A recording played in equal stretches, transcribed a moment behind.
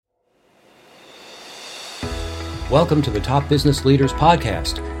Welcome to the Top Business Leaders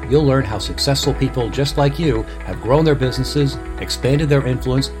Podcast. You'll learn how successful people just like you have grown their businesses, expanded their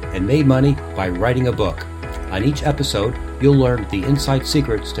influence, and made money by writing a book. On each episode, you'll learn the inside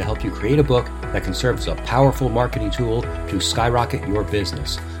secrets to help you create a book that can serve as a powerful marketing tool to skyrocket your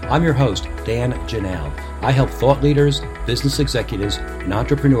business. I'm your host, Dan Janal. I help thought leaders, business executives, and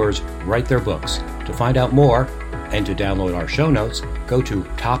entrepreneurs write their books. To find out more and to download our show notes, go to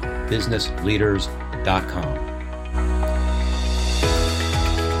topbusinessleaders.com.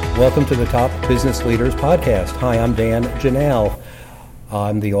 Welcome to the Top Business Leaders Podcast. Hi, I'm Dan Janal.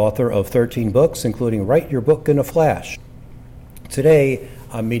 I'm the author of 13 books, including Write Your Book in a Flash. Today,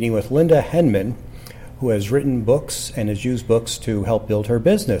 I'm meeting with Linda Henman, who has written books and has used books to help build her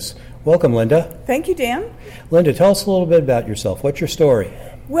business. Welcome, Linda. Thank you, Dan. Linda, tell us a little bit about yourself. What's your story?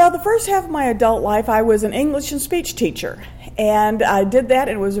 Well, the first half of my adult life, I was an English and speech teacher, and I did that,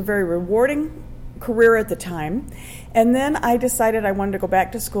 and it was a very rewarding career at the time. And then I decided I wanted to go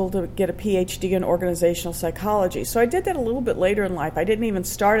back to school to get a PhD in organizational psychology. So I did that a little bit later in life. I didn't even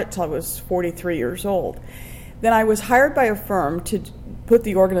start it till I was 43 years old. Then I was hired by a firm to put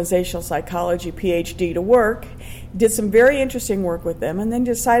the organizational psychology PhD to work, did some very interesting work with them, and then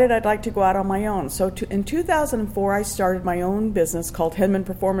decided I'd like to go out on my own. So in 2004, I started my own business called Henman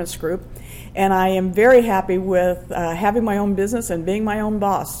Performance Group, and I am very happy with having my own business and being my own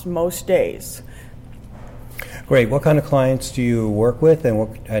boss most days. Great. What kind of clients do you work with,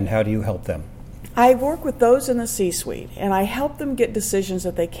 and how do you help them? I work with those in the C-suite, and I help them get decisions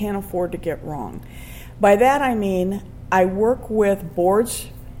that they can't afford to get wrong. By that I mean I work with boards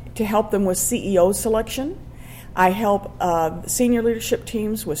to help them with CEO selection. I help senior leadership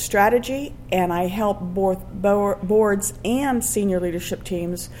teams with strategy, and I help both boards and senior leadership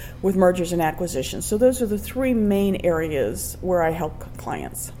teams with mergers and acquisitions. So those are the three main areas where I help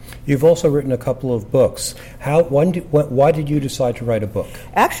clients. You've also written a couple of books. Why did you decide to write a book?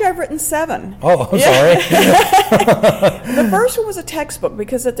 Actually, I've written 7. Oh, I'm sorry. The first one was a textbook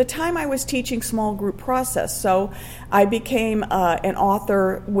because at the time I was teaching small group process. So I became an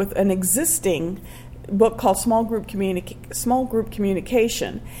author with an existing book called Small Group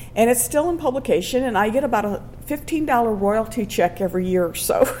Communication, and it's still in publication, and I get about a $15 royalty check every year or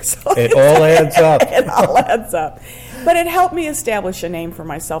so. It all adds up. It all adds up. But it helped me establish a name for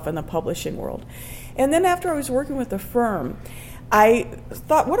myself in the publishing world. And then after I was working with the firm, I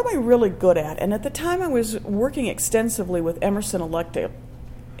thought, what am I really good at? And at the time I was working extensively with Emerson Electric.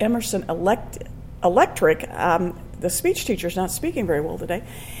 The speech teacher's not speaking very well today,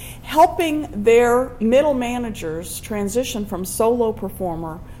 helping their middle managers transition from solo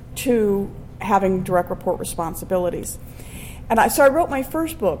performer to having direct report responsibilities. And so I wrote my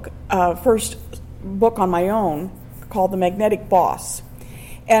first book on my own called The Magnetic Boss.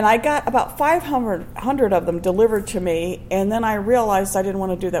 And I got about 500 of them delivered to me, and then I realized I didn't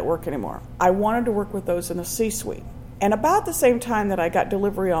want to do that work anymore. I wanted to work with those in the C-suite. And about the same time that I got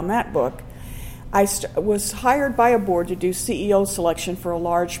delivery on that book, I was hired by a board to do CEO selection for a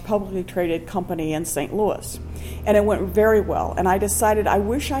large publicly traded company in St. Louis. And it went very well. And I decided I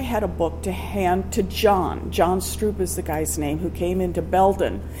wish I had a book to hand to John. John Stroop is the guy's name, who came into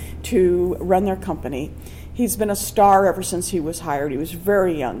Belden to run their company. He's been a star ever since he was hired. He was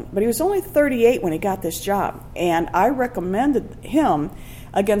very young. But he was only 38 when he got this job. And I recommended him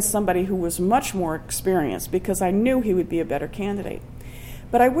against somebody who was much more experienced because I knew he would be a better candidate.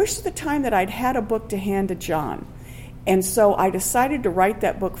 But I wish at the time that I'd had a book to hand to John. And so I decided to write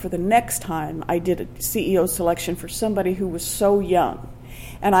that book for the next time I did a CEO selection for somebody who was so young.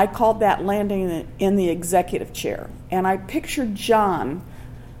 And I called that Landing in the Executive Chair. And I pictured John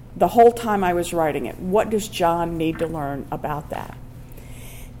the whole time I was writing it. What does John need to learn about that?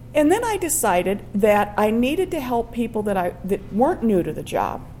 And then I decided that I needed to help people that weren't new to the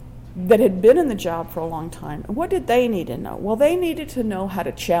job, that had been in the job for a long time. And what did they need to know? Well, they needed to know how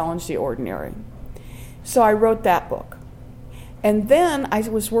to challenge the ordinary. So I wrote that book. And then I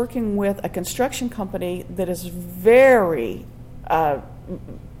was working with a construction company that is very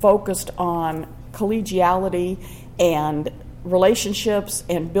focused on collegiality and relationships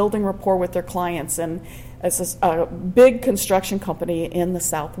and building rapport with their clients. And it's a big construction company in the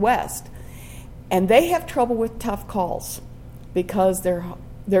Southwest. And they have trouble with tough calls because their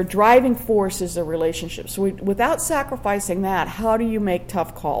driving force is the relationship. So without sacrificing that, how do you make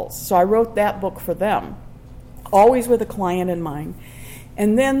tough calls? So I wrote that book for them, always with a client in mind.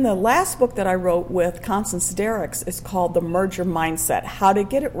 And then the last book that I wrote with Constance Derricks is called The Merger Mindset, How to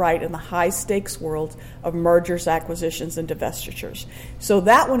Get It Right in the High-Stakes World of Mergers, Acquisitions, and Divestitures. So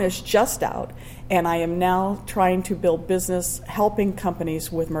that one is just out, and I am now trying to build business helping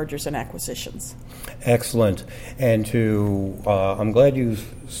companies with mergers and acquisitions. Excellent. And I'm glad you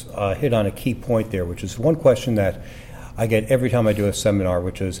hit on a key point there, which is one question that I get every time I do a seminar,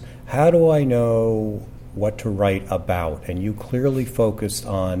 which is, how do I know what to write about? And you clearly focused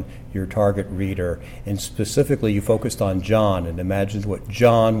on your target reader, and specifically you focused on John and imagined what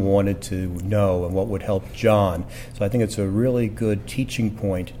John wanted to know and what would help John. So I think it's a really good teaching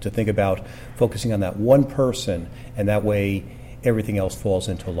point to think about focusing on that one person, and that way everything else falls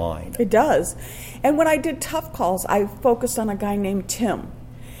into line. It does. And when I did Tough Calls, I focused on a guy named Tim.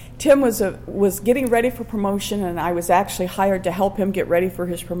 Tim was getting ready for promotion, and I was actually hired to help him get ready for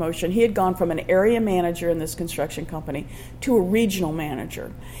his promotion. He had gone from an area manager in this construction company to a regional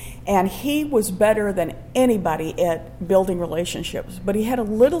manager. And he was better than anybody at building relationships, but he had a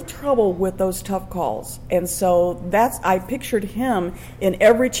little trouble with those tough calls. And so I pictured him in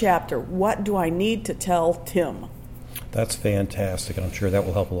every chapter. What do I need to tell Tim? That's fantastic, and I'm sure that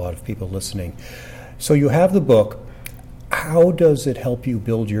will help a lot of people listening. So you have the book. How does it help you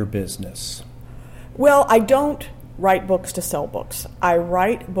build your business? Well, I don't write books to sell books. I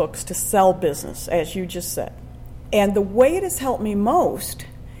write books to sell business, as you just said. And the way it has helped me most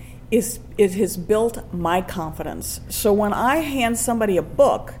is it has built my confidence. So when I hand somebody a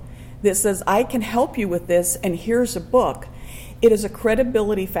book that says, I can help you with this, and here's a book, it is a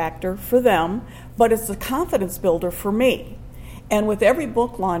credibility factor for them, but it's a confidence builder for me. And with every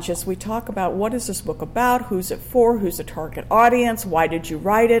book launch, as we talk about what is this book about, who's it for, who's the target audience, why did you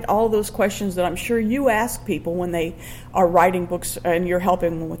write it, all those questions that I'm sure you ask people when they are writing books and you're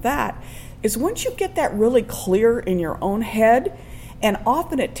helping them with that, is once you get that really clear in your own head, and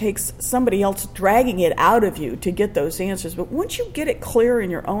often it takes somebody else dragging it out of you to get those answers, but once you get it clear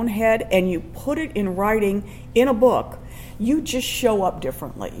in your own head and you put it in writing in a book, you just show up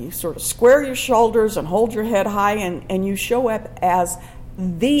differently. You sort of square your shoulders and hold your head high, and you show up as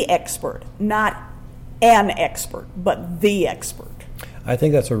the expert, not an expert, but the expert. I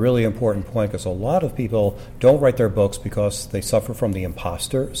think that's a really important point, because a lot of people don't write their books because they suffer from the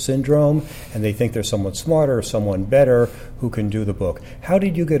imposter syndrome, and they think there's someone smarter or someone better who can do the book. How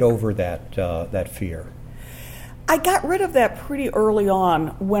did you get over that fear? I got rid of that pretty early on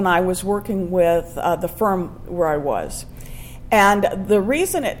when I was working with the firm where I was. And the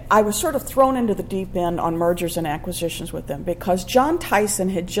reason I was sort of thrown into the deep end on mergers and acquisitions with them, because John Tyson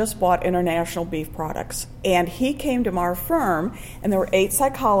had just bought International Beef Products, and he came to our firm, and there were 8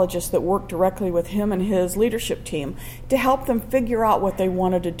 psychologists that worked directly with him and his leadership team to help them figure out what they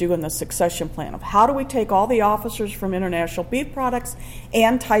wanted to do in the succession plan of how do we take all the officers from International Beef Products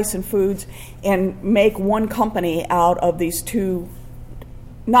and Tyson Foods and make one company out of these two,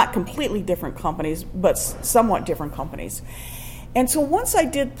 not completely different companies, but somewhat different companies. And so once I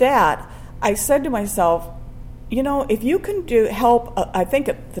did that, I said to myself, you know, if you can help, I think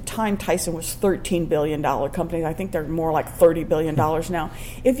at the time Tyson was $13 billion company. I think they're more like $30 billion now.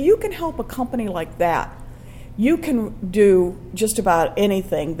 If you can help a company like that, you can do just about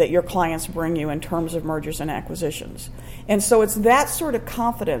anything that your clients bring you in terms of mergers and acquisitions. And so it's that sort of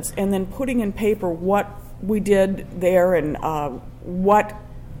confidence, and then putting in paper what we did there and what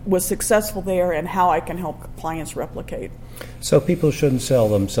was successful there and how I can help clients replicate. So people shouldn't sell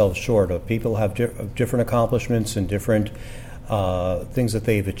themselves short of. People have different accomplishments and different things that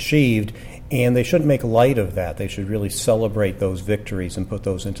they've achieved, and they shouldn't make light of that. They should really celebrate those victories and put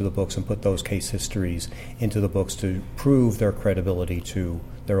those into the books and put those case histories into the books to prove their credibility to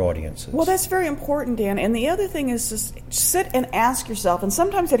their audiences. Well, that's very important, Dan. And the other thing is just sit and ask yourself, and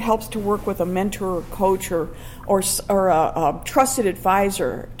sometimes it helps to work with a mentor or coach or a trusted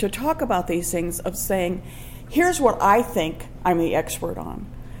advisor to talk about these things, of saying, here's what I think I'm the expert on.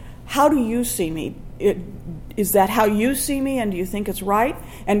 How do you see me? Is that how you see me, and do you think it's right?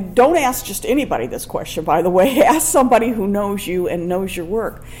 And don't ask just anybody this question, by the way. Ask somebody who knows you and knows your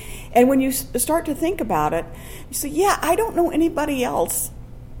work. And when you start to think about it, you say, yeah, I don't know anybody else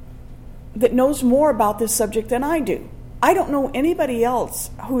that knows more about this subject than I do. I don't know anybody else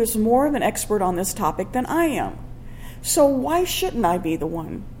who is more of an expert on this topic than I am. So why shouldn't I be the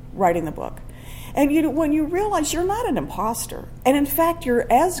one writing the book? And when you realize you're not an imposter, and in fact you're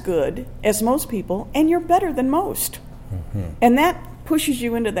as good as most people, and you're better than most. Mm-hmm. And that pushes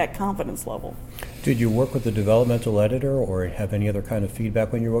you into that confidence level. Did you work with a developmental editor or have any other kind of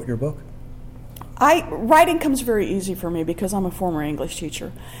feedback when you wrote your book? Writing comes very easy for me because I'm a former English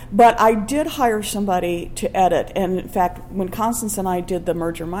teacher. But I did hire somebody to edit. And in fact, when Constance and I did the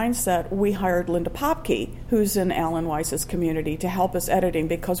merger mindset, we hired Linda Popke, who's in Alan Weiss's community, to help us editing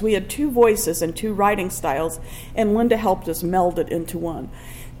because we had two voices and two writing styles, and Linda helped us meld it into one.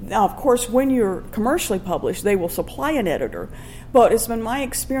 Now, of course, when you're commercially published, they will supply an editor. But it's been my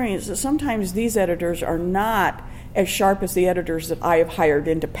experience that sometimes these editors are not as sharp as the editors that I have hired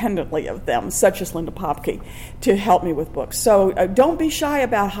independently of them, such as Linda Popke, to help me with books. So don't be shy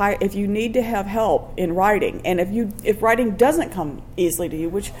about if you need to have help in writing, and if writing doesn't come easily to you,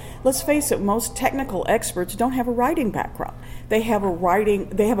 which, let's face it, most technical experts don't have a writing background. They have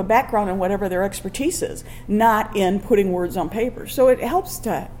a background in whatever their expertise is, not in putting words on paper. So it helps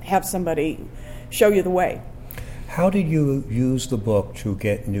to have somebody show you the way. How did you use the book to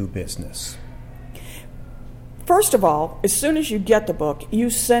get new business? First of all, as soon as you get the book, you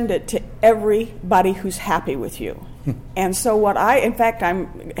send it to everybody who's happy with you. And so I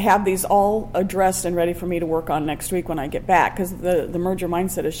have these all addressed and ready for me to work on next week when I get back, because the merger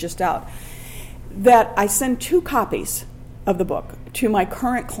mindset is just out, that I send 2 copies of the book to my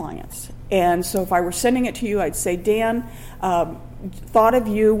current clients. And so if I were sending it to you, I'd say, Dan, thought of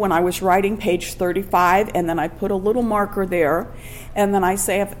you when I was writing page 35, and then I put a little marker there, and then I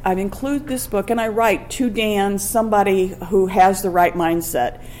say, I've included this book, and I write to Dan, somebody who has the right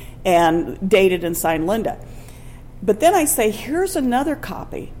mindset, and dated and signed Linda. But then I say, here's another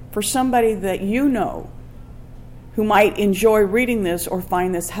copy for somebody that you know who might enjoy reading this or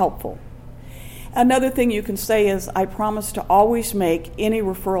find this helpful. Another thing you can say is, I promise to always make any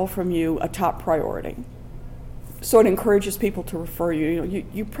referral from you a top priority. So it encourages people to refer you.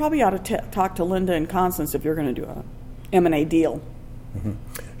 You probably ought to talk to Linda and Constance if you're going to do a M&A deal. Mm-hmm.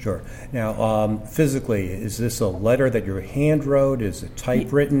 Sure. Now, physically, is this a letter that you hand wrote? Is it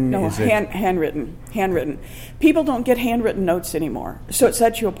typewritten? No, handwritten. Handwritten. People don't get handwritten notes anymore, so it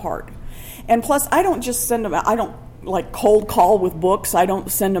sets you apart. And plus, I don't just send them out. I don't like cold call with books. I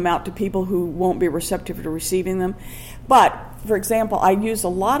don't send them out to people who won't be receptive to receiving them. But, for example, I use a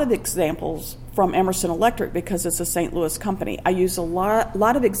lot of examples from Emerson Electric because it's a St. Louis company. I use a lot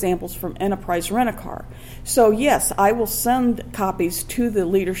of examples from Enterprise Rent-A-Car. So, yes, I will send copies to the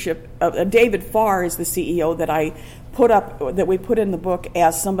leadership. David Farr is the CEO that we put in the book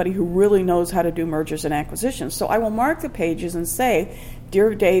as somebody who really knows how to do mergers and acquisitions. So I will mark the pages and say,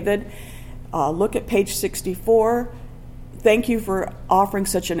 Dear David, look at page 64. Thank you for offering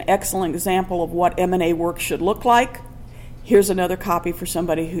such an excellent example of what M&A work should look like. Here's another copy for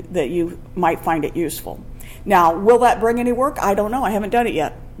somebody that you might find it useful. Now, will that bring any work? I don't know. I haven't done it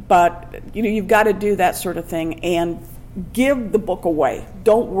yet. But you've got to do that sort of thing and give the book away.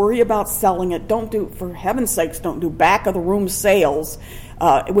 Don't worry about selling it. For heaven's sakes, don't do back of the room sales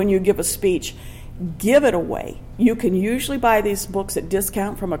when you give a speech. Give it away. You can usually buy these books at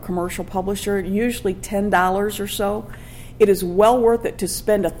discount from a commercial publisher, usually $10 or so. It is well worth it to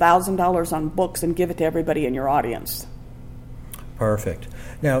spend $1,000 on books and give it to everybody in your audience. Perfect.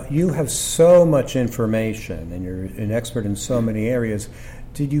 Now, you have so much information, and you're an expert in so many areas.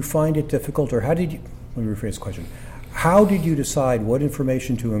 Did you find it difficult, or let me rephrase the question. How did you decide what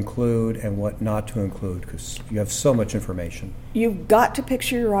information to include and what not to include? Because you have so much information. You've got to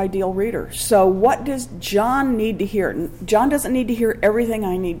picture your ideal reader. So what does John need to hear? John doesn't need to hear everything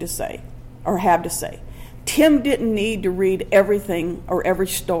I need to say or have to say. Tim didn't need to read everything or every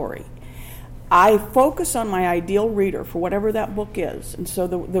story. I focus on my ideal reader for whatever that book is. And so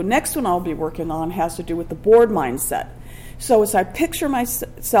the next one I'll be working on has to do with the board mindset. So as I picture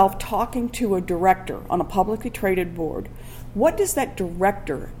myself talking to a director on a publicly traded board, what does that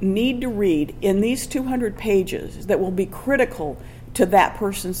director need to read in these 200 pages that will be critical to that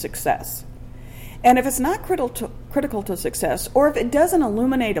person's success? And if it's not critical to success, or if it doesn't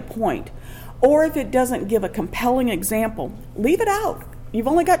illuminate a point, or if it doesn't give a compelling example, leave it out. You've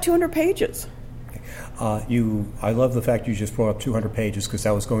only got 200 pages. I love the fact you just brought up 200 pages because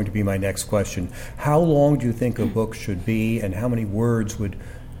that was going to be my next question. How long do you think a book should be, and how many words would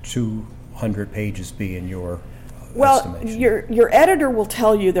 200 pages be in your estimation? Your editor will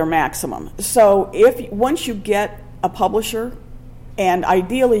tell you their maximum. So once you get a publisher, and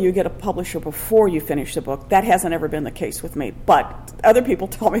ideally you get a publisher before you finish the book. That hasn't ever been the case with me, but other people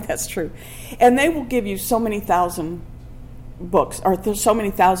tell me that's true. And they will give you so many thousand books, or so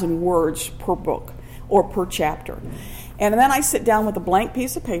many thousand words per book or per chapter. And then I sit down with a blank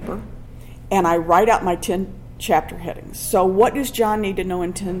piece of paper and I write out my 10 chapter headings. So what does John need to know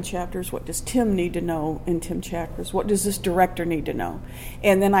in 10 chapters? What does Tim need to know in 10 chapters? What does this director need to know?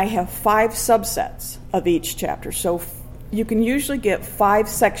 And then I have 5 subsets of each chapter. So you can usually get 5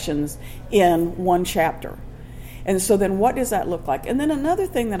 sections in one chapter. And so then what does that look like? And then another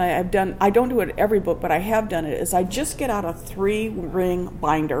thing that I've done, I don't do it at every book, but I have done it, is I just get out a 3-ring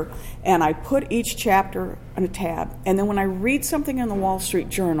binder and I put each chapter in a tab. And then when I read something in the Wall Street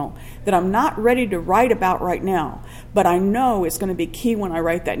Journal that I'm not ready to write about right now, but I know it's going to be key when I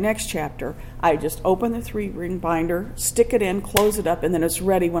write that next chapter, I just open the 3-ring binder, stick it in, close it up, and then it's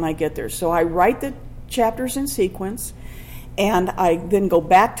ready when I get there. So I write the chapters in sequence, and I then go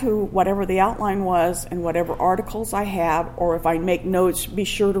back to whatever the outline was and whatever articles I have, or if I make notes, be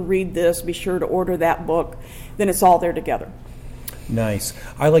sure to read this, be sure to order that book, then it's all there together. Nice.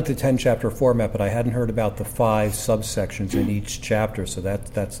 I like the 10-chapter format, but I hadn't heard about the 5 subsections in each chapter, so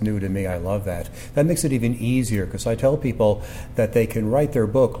that's new to me. I love that. That makes it even easier, because I tell people that they can write their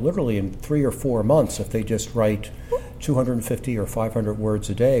book literally in 3 or 4 months if they just write 250 or 500 words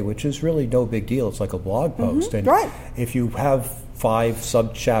a day, which is really no big deal. It's like a blog post. And right. if you have 5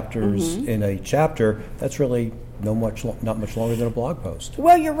 sub-chapters in a chapter, that's really not much longer than a blog post.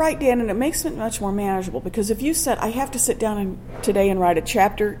 Well, you're right, Dan, and it makes it much more manageable, because if you said, I have to sit down today and write a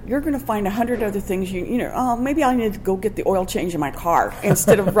chapter, you're going to find 100 other things, maybe I need to go get the oil change in my car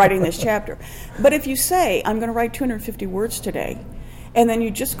instead of writing this chapter. But if you say, I'm going to write 250 words today, and then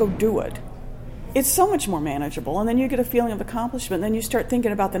you just go do it, it's so much more manageable, and then you get a feeling of accomplishment, and then you start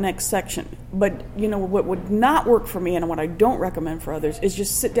thinking about the next section. But, what would not work for me and what I don't recommend for others is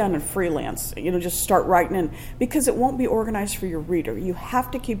just sit down and freelance, just start writing in, because it won't be organized for your reader. You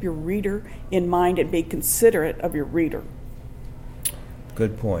have to keep your reader in mind and be considerate of your reader.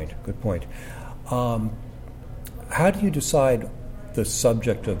 Good point. How do you decide the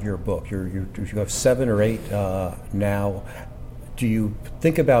subject of your book? You have 7 or 8 now. Do you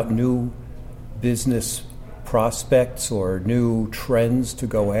think about new business prospects or new trends to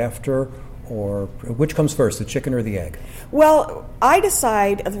go after, or which comes first, the chicken or the egg? Well, I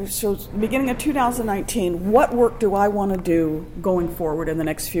decide, so beginning of 2019, what work do I want to do going forward in the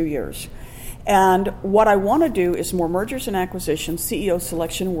next few years? And what I want to do is more mergers and acquisitions, CEO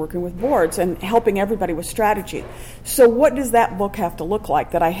selection, and working with boards, and helping everybody with strategy. So what does that book have to look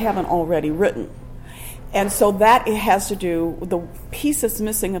like that I haven't already written? And so that it has to do, the piece that's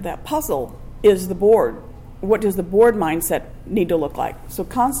missing of that puzzle is the board. What does the board mindset need to look like? So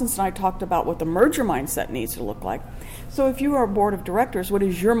Constance and I talked about what the merger mindset needs to look like. So if you are a board of directors, what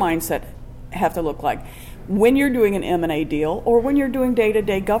does your mindset have to look like when you're doing an M&A deal or when you're doing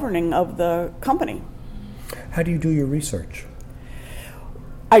day-to-day governing of the company? How do you do your research?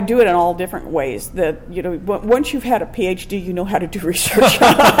 I do it in all different ways. That once you've had a PhD, you know how to do research.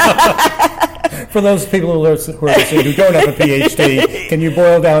 For those people who are listening who don't have a PhD, can you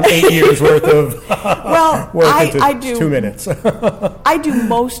boil down 8 years worth of work into 2 minutes? I do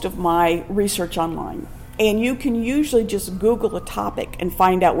most of my research online, and you can usually just Google a topic and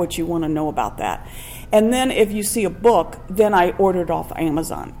find out what you want to know about that. And then if you see a book, then I order it off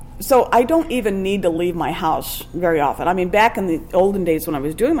Amazon. So I don't even need to leave my house very often. I mean, back in the olden days when I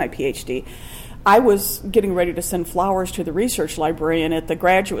was doing my PhD, I was getting ready to send flowers to the research librarian at the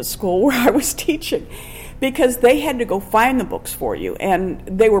graduate school where I was teaching, because they had to go find the books for you. And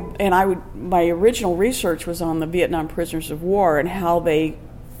my original research was on the Vietnam prisoners of war and how they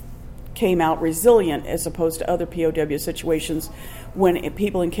came out resilient as opposed to other POW situations when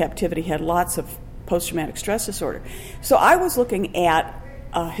people in captivity had lots of post-traumatic stress disorder. So I was looking at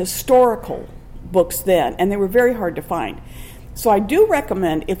historical books then, and they were very hard to find. So I do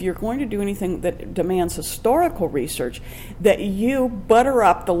recommend, if you're going to do anything that demands historical research, that you butter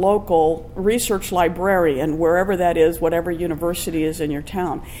up the local research librarian, wherever that is, whatever university is in your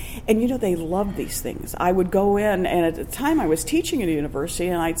town. And they love these things. I would go in, and at the time I was teaching at a university,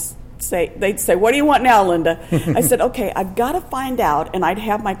 and they'd say, what do you want now, Linda? I said, okay, I've got to find out, and I'd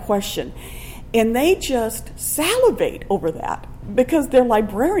have my question. And they just salivate over that, because they're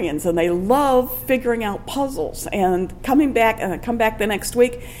librarians and they love figuring out puzzles and coming back, and I come back the next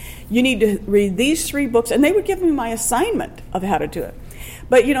week, you need to read these 3 books, and they would give me my assignment of how to do it.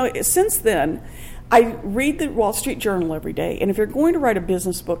 But since then, I read the Wall Street Journal every day, and if you're going to write a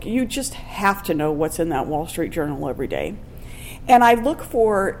business book, you just have to know what's in that Wall Street Journal every day. And I look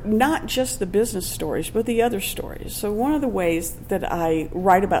for not just the business stories, but the other stories. So one of the ways that I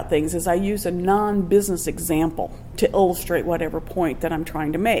write about things is I use a non-business example to illustrate whatever point that I'm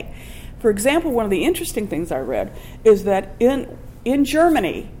trying to make. For example, one of the interesting things I read is that in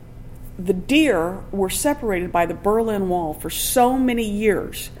Germany, the deer were separated by the Berlin Wall for so many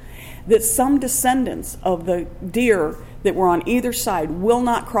years that some descendants of the deer that were on either side will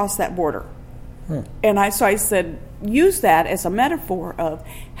not cross that border. And I said, use that as a metaphor of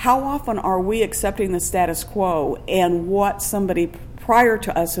how often are we accepting the status quo and what somebody prior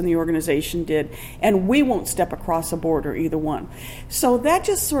to us in the organization did, and we won't step across a border, either one. So that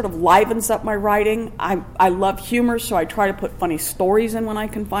just sort of livens up my writing. I love humor, so I try to put funny stories in when I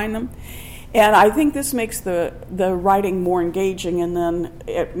can find them. And I think this makes the writing more engaging, and then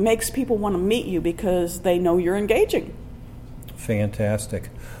it makes people want to meet you because they know you're engaging. Fantastic.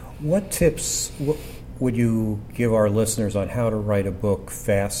 What tips would you give our listeners on how to write a book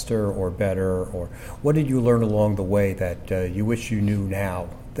faster or better? Or what did you learn along the way that you wish you knew now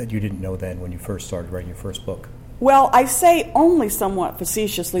that you didn't know then when you first started writing your first book? Well, I say only somewhat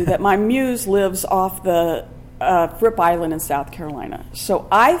facetiously that my muse lives off the Fripp Island in South Carolina. So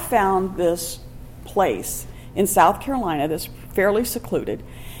I found this place in South Carolina that's fairly secluded,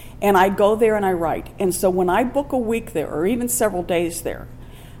 and I go there and I write. And so when I book a week there, or even several days there,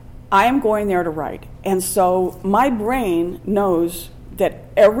 I am going there to write. And so my brain knows that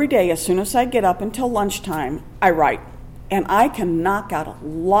every day, as soon as I get up until lunchtime, I write. And I can knock out a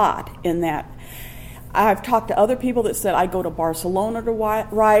lot in that. I've talked to other people that said I go to Barcelona to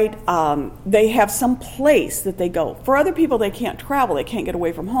write. They have some place that they go. For other people, they can't travel. They can't get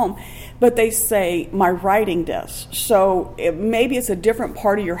away from home. But they say, my writing desk. So maybe it's a different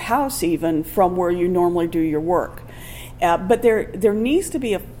part of your house even from where you normally do your work. But there needs to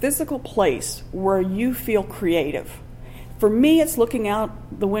be a physical place where you feel creative. For me, it's looking out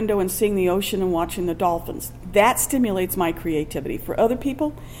the window and seeing the ocean and watching the dolphins. That stimulates my creativity. For other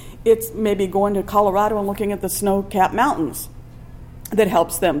people, it's maybe going to Colorado and looking at the snow-capped mountains that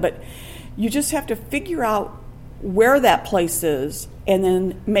helps them. But you just have to figure out where that place is and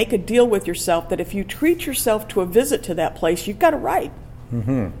then make a deal with yourself that if you treat yourself to a visit to that place, you've got to write.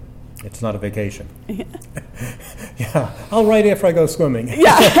 Mm-hmm. It's not a vacation. Yeah, I'll write after I go swimming.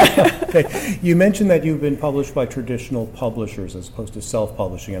 Yeah. Okay. You mentioned that you've been published by traditional publishers as opposed to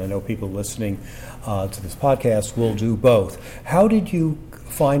self-publishing, and I know people listening to this podcast will do both. How did you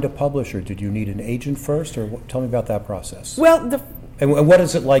find a publisher? Did you need an agent first, or tell me about that process? Well, and what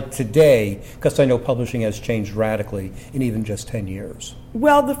is it like today? Because I know publishing has changed radically in even just 10 years.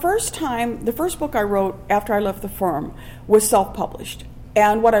 Well, the first book I wrote after I left the firm was self-published.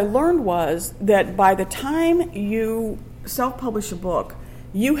 And what I learned was that by the time you self-publish a book,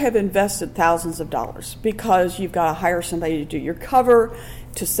 you have invested thousands of dollars because you've got to hire somebody to do your cover,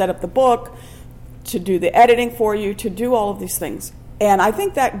 to set up the book, to do the editing for you, to do all of these things. And I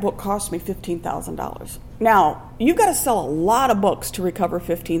think that book cost me $15,000. Now, you've got to sell a lot of books to recover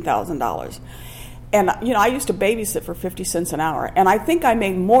 $15,000. And, I used to babysit for 50 cents an hour, and I think I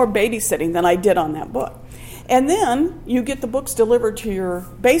made more babysitting than I did on that book. And then you get the books delivered to your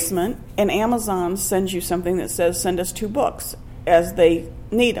basement, and Amazon sends you something that says, send us 2 books as they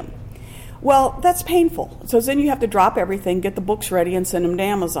need them. Well, that's painful. So then you have to drop everything, get the books ready, and send them to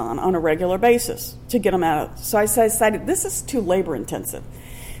Amazon on a regular basis to get them out. So I decided this is too labor intensive.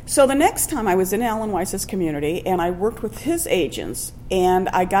 So the next time I was in Alan Weiss's community, and I worked with his agents, and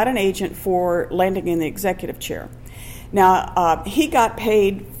I got an agent for landing in the executive chair. Now, he got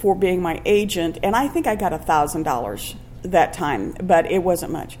paid for being my agent, and I think I got $1,000 that time, but it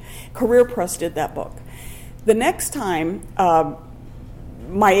wasn't much. Career Press did that book. The next time,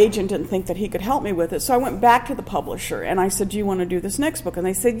 my agent didn't think that he could help me with it, so I went back to the publisher, and I said, do you want to do this next book? And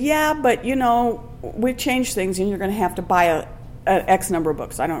they said, yeah, but, we've changed things, and you're going to have to buy an X number of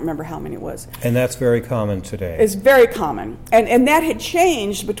books. I don't remember how many it was. And that's very common today. It's very common. And that had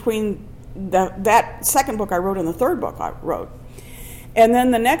changed between that second book I wrote and the third book I wrote. And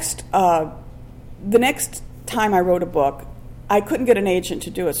then the next time I wrote a book, I couldn't get an agent to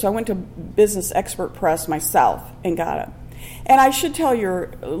do it, so I went to Business Expert Press myself and got it. And I should tell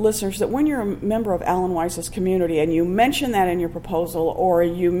your listeners that when you're a member of Alan Weiss's community and you mention that in your proposal or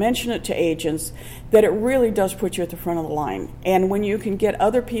you mention it to agents, that it really does put you at the front of the line. And when you can get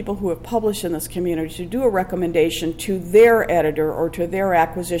other people who have published in this community to do a recommendation to their editor or to their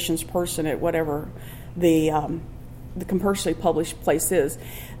acquisitions person at whatever the commercially published place is,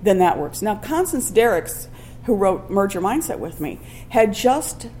 then that works. Now, Constance Derricks, who wrote Merger Mindset with me, had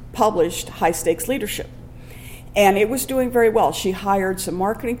just published High Stakes Leadership. And it was doing very well. She hired some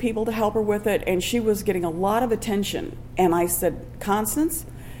marketing people to help her with it, and she was getting a lot of attention. And I said, Constance,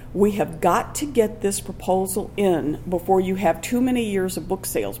 we have got to get this proposal in before you have too many years of book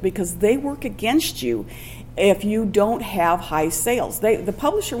sales, because they work against you if you don't have high sales. The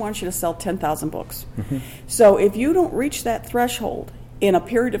publisher wants you to sell 10,000 books. Mm-hmm. So if you don't reach that threshold in a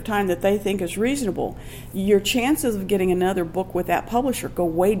period of time that they think is reasonable, your chances of getting another book with that publisher go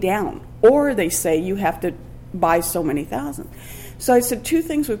way down. Or they say you have to buy so many thousand. So I said, 2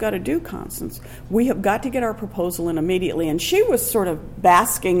 things we've got to do, Constance. We have got to get our proposal in immediately. And she was sort of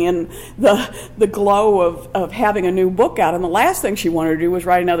basking in the glow of having a new book out. And the last thing she wanted to do was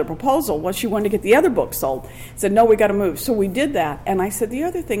write another proposal. Well, she wanted to get the other book sold. I said, no, we got to move. So we did that. And I said, the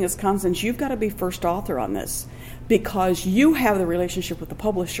other thing is, Constance, you've got to be first author on this because you have the relationship with the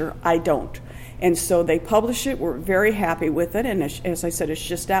publisher. I don't. And so they published it. We're very happy with it. And as I said, it's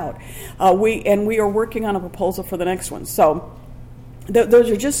just out. We are working on a proposal for the next one. So those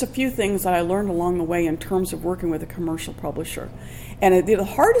are just a few things that I learned along the way in terms of working with a commercial publisher. And the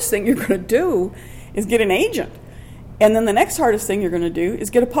hardest thing you're going to do is get an agent. And then the next hardest thing you're going to do is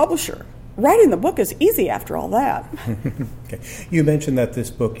get a publisher. Writing the book is easy after all that. Okay. You mentioned that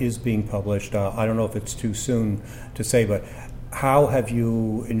this book is being published. I don't know if it's too soon to say, but how have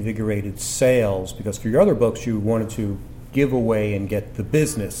you invigorated sales? Because for your other books, you wanted to give away and get the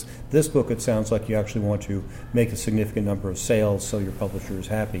business. This book, it sounds like you actually want to make a significant number of sales so your publisher is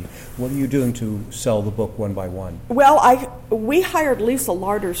happy. What are you doing to sell the book one by one? Well, we hired Lisa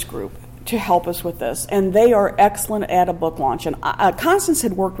Larders Group to help us with this, and they are excellent at a book launch. And Constance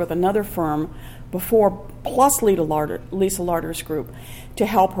had worked with another firm before, plus Lisa Larders Group, to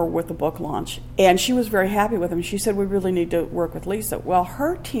help her with the book launch. And she was very happy with them. She said, we really need to work with Lisa. Well,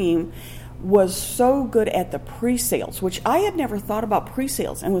 her team was so good at the pre-sales, which I had never thought about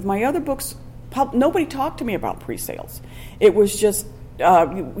pre-sales. And with my other books, nobody talked to me about pre-sales. It was just,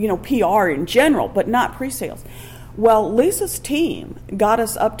 PR in general, but not pre-sales. Well, Lisa's team got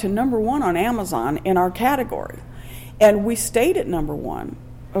us up to number 1 on Amazon in our category. And we stayed at number 1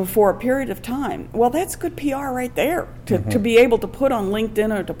 for a period of time. Well, that's good PR right there, to be able to put on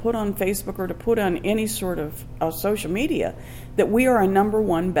LinkedIn or to put on Facebook or to put on any sort of social media that we are a number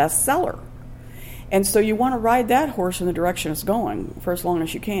 1 bestseller. And so you want to ride that horse in the direction it's going for as long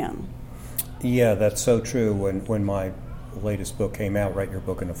as you can. Yeah, that's so true. When my latest book came out, Write Your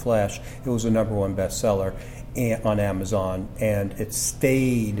Book in a Flash, it was a number 1 bestseller on Amazon, and it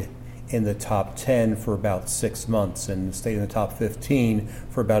stayed in the top 10 for about 6 months and stayed in the top 15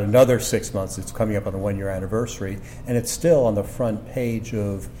 for about another 6 months. It's coming up on the 1-year anniversary, and it's still on the front page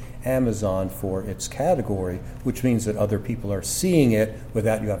of Amazon for its category, which means that other people are seeing it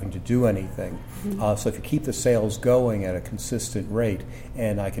without you having to do anything. So if you keep the sales going at a consistent rate,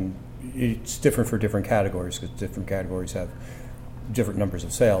 and it's different for different categories because different categories have different numbers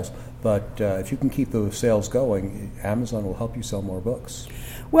of sales, but if you can keep those sales going, Amazon will help you sell more books.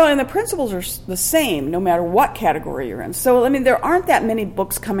 Well, and the principles are the same no matter what category you're in. So, there aren't that many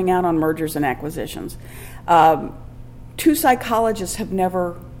books coming out on mergers and acquisitions. 2 psychologists have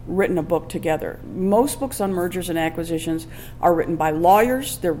never written a book together. Most books on mergers and acquisitions are written by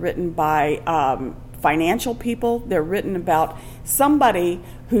lawyers. They're written by financial people. They're written about somebody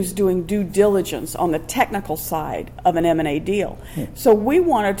who's doing due diligence on the technical side of an M&A deal. So we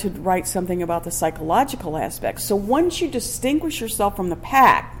wanted to write something about the psychological aspects. So once you distinguish yourself from the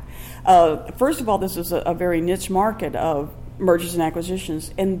pack, first of all, this is a very niche market of mergers and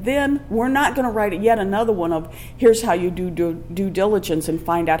acquisitions, and then we're not going to write yet another one of here's how you do due diligence and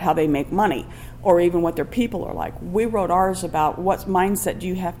find out how they make money, or even what their people are like. We wrote ours about what mindset do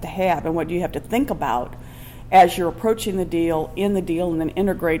you have to have and what do you have to think about as you're approaching the deal, in the deal, and then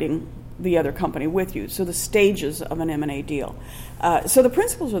integrating the other company with you. So the stages of an M&A deal. So the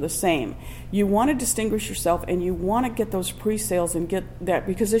principles are the same. You want to distinguish yourself, and you want to get those pre-sales and get that,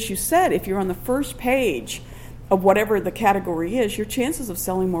 because as you said, if you're on the first page of whatever the category is, your chances of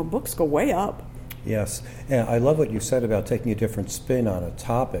selling more books go way up. Yes, and I love what you said about taking a different spin on a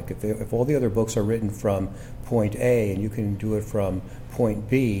topic. If all the other books are written from point A and you can do it from point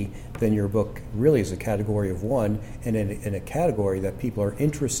B, then your book really is a category of 1 and in a category that people are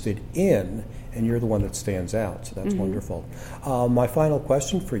interested in, and you're the one that stands out. So that's wonderful. My final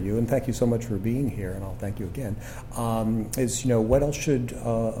question for you, and thank you so much for being here, and I'll thank you again, is what else should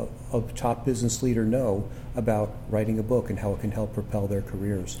a top business leader know about writing a book and how it can help propel their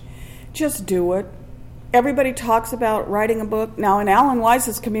careers? Just do it. Everybody talks about writing a book. Now, in Alan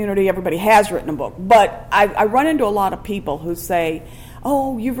Weiss's community, everybody has written a book. But I run into a lot of people who say,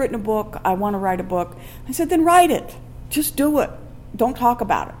 oh, you've written a book, I want to write a book. I said, then write it. Just do it. Don't talk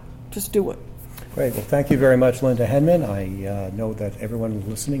about it. Just do it. Great. Well, thank you very much, Linda Henman. I know that everyone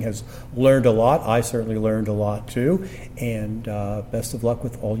listening has learned a lot. I certainly learned a lot, too. And best of luck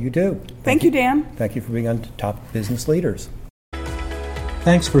with all you do. Thank you, Dan. Thank you for being on Top Business Leaders.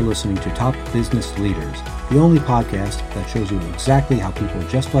 Thanks for listening to Top Business Leaders, the only podcast that shows you exactly how people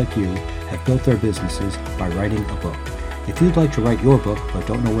just like you have built their businesses by writing a book. If you'd like to write your book but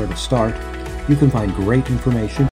don't know where to start, you can find great information